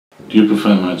Do you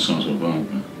prefer Mozart or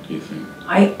Wagner, do you think?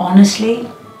 I honestly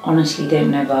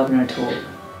don't know Wagner at all.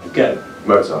 Go.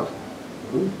 Mozart.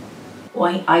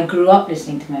 Well, I grew up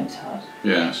listening to Mozart.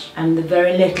 Yes. And the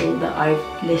very little that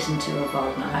I've listened to of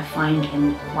Wagner, I find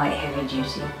him quite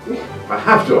heavy-duty. I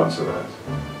have to answer that.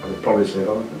 I would probably say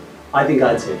Wagner. I think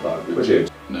I'd say Wagner. Would you?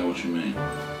 I know what you mean.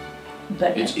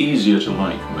 But It's easier to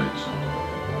like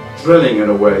Mozart. Thrilling in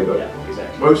a way, but Yeah,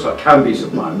 exactly. Mozart can be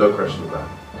sublime, no question of that.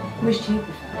 which do you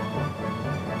prefer?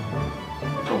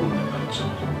 Probably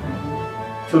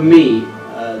Mozart. For me,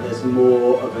 there's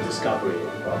more of a discovery in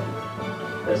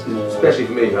Wagner. There's more... Especially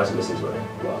for me who hasn't listened to it.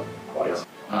 Well, quite.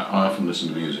 I often listen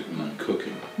to music when I'm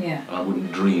cooking. Yeah. I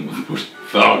wouldn't dream of putting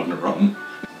Wagner on.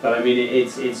 But I mean,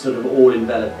 it's sort of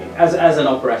all-enveloping, as an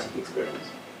operatic experience.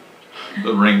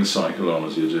 The ring cycle on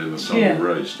as you're doing the song Yeah.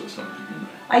 roast or something,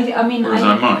 you know. I mean, Whereas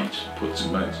I might put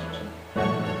some Mozart.